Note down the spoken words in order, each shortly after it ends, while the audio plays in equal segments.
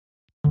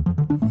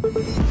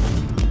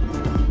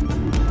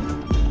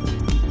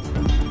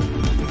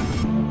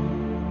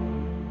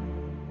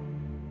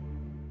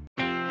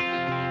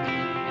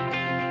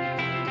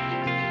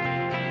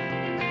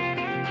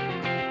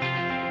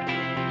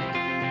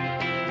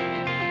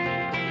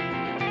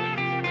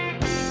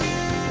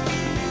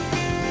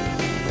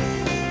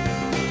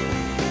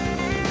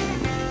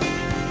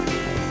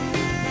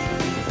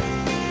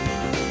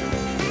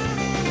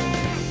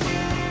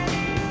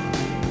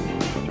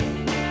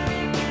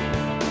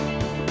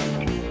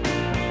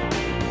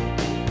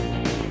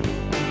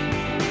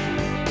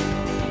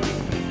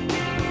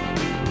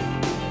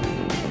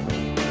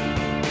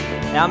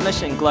Our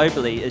mission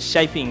globally is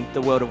shaping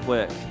the world of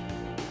work.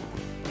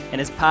 And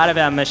as part of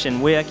our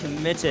mission, we are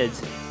committed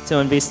to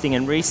investing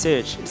in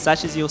research,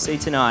 such as you'll see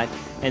tonight,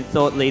 and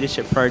thought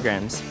leadership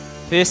programs.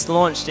 First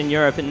launched in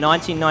Europe in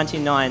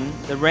 1999,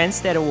 the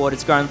Randstad Award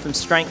has grown from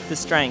strength to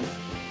strength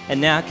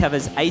and now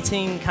covers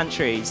 18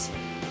 countries,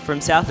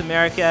 from South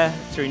America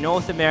through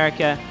North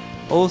America,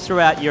 all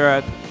throughout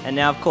Europe, and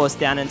now of course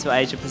down into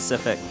Asia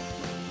Pacific.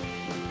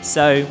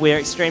 So we're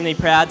extremely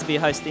proud to be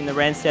hosting the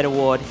Randstad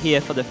Award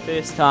here for the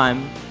first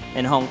time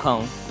in Hong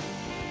Kong.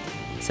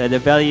 So the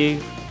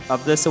value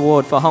of this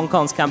award for Hong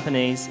Kong's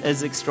companies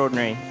is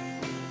extraordinary.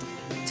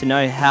 To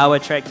know how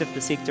attractive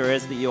the sector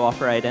is that you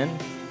operate in,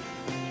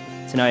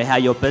 to know how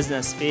your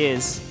business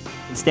fares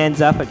and stands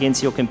up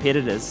against your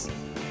competitors,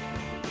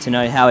 to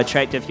know how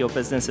attractive your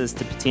business is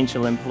to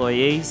potential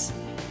employees,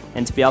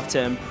 and to be able to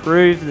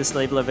improve this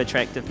level of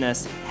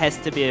attractiveness has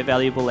to be a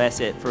valuable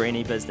asset for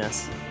any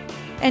business.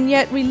 And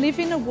yet we live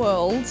in a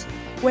world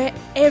where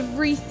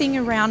everything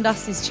around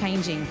us is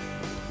changing.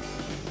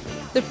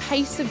 The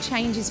pace of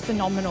change is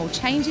phenomenal.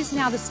 Change is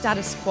now the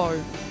status quo.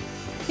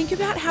 Think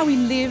about how we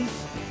live,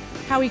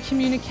 how we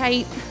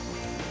communicate,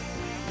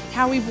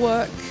 how we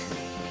work,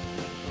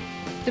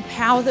 the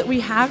power that we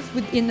have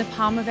within the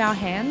palm of our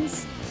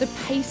hands. The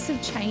pace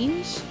of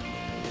change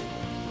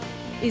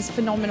is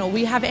phenomenal.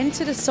 We have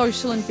entered a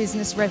social and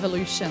business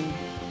revolution.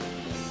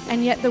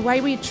 And yet the way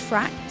we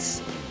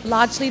attract,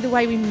 largely the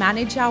way we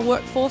manage our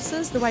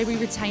workforces, the way we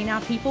retain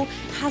our people,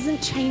 hasn't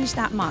changed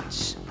that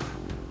much.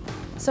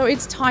 So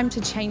it's time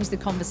to change the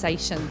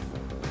conversation.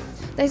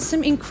 There's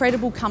some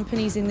incredible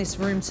companies in this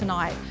room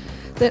tonight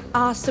that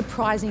are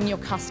surprising your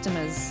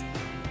customers.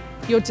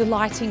 You're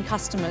delighting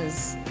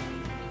customers.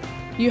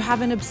 You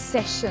have an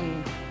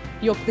obsession,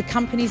 the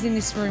companies in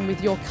this room,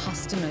 with your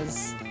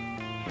customers.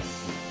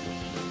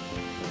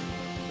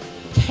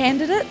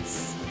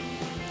 Candidates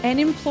and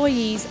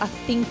employees are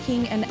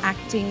thinking and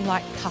acting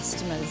like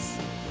customers.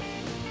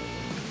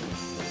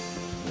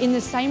 In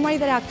the same way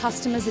that our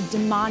customers are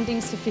demanding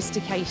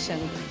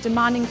sophistication,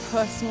 demanding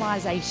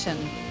personalisation,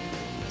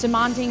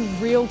 demanding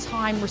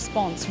real-time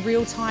response,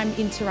 real-time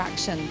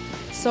interaction,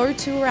 so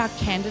too are our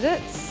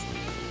candidates,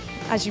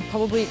 as you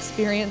probably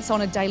experience on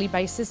a daily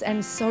basis,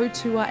 and so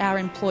too are our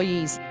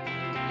employees.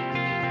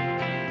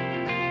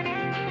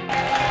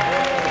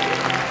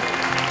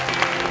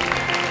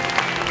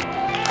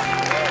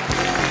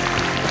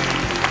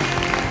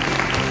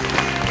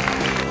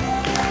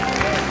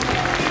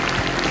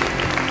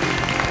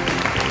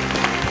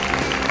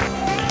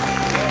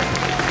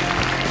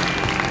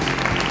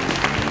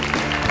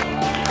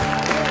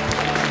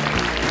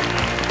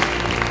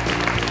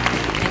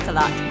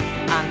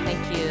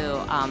 Thank you.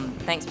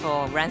 Thanks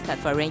for Randstad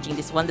for arranging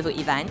this wonderful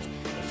event.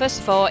 First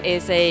of all,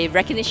 is a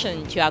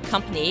recognition to our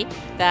company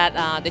that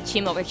the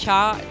team of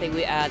HR,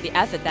 the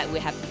effort that we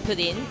have put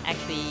in,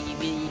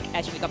 we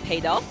actually got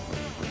paid off.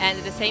 And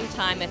at the same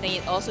time, I think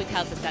it also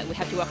tells us that we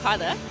have to work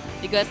harder,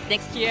 because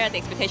next year the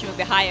expectation will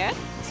be higher.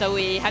 So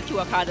we have to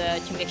work harder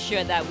to make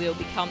sure that we will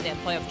become the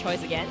employer of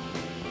choice again.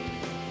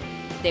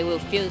 They will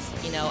feel,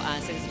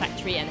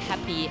 satisfactory and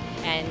happy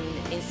and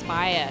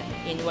inspired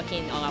in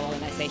working on our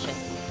organization.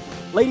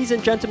 Ladies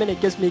and gentlemen, it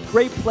gives me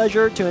great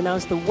pleasure to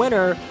announce the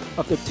winner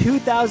of the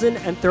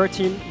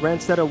 2013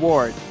 Randstad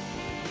Award.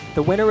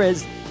 The winner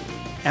is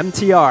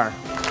MTR.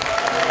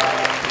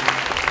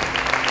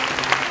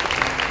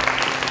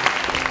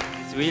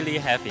 It's really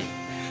happy.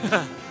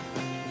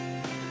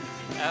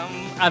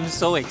 I'm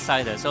so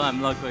excited, so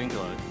I'm not going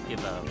to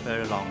give a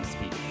very long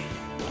speech.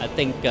 I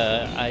think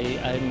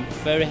I'm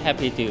very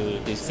happy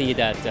to see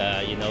that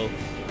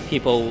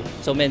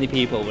so many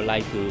people would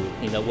like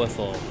to work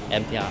for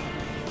MTR.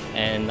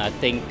 And I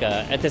think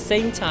at the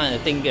same time, I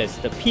think it's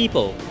the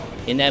people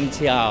in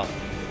MTR,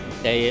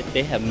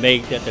 they have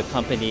made the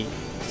company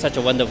such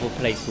a wonderful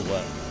place to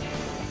work.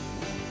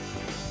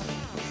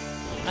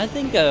 I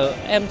think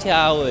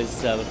MTR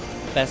is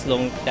best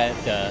known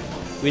that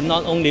we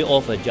not only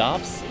offer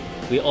jobs,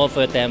 we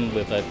offer them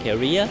with a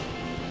career,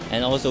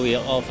 and also we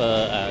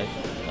offer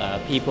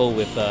people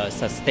with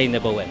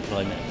sustainable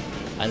employment.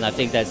 And I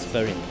think that's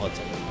very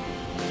important.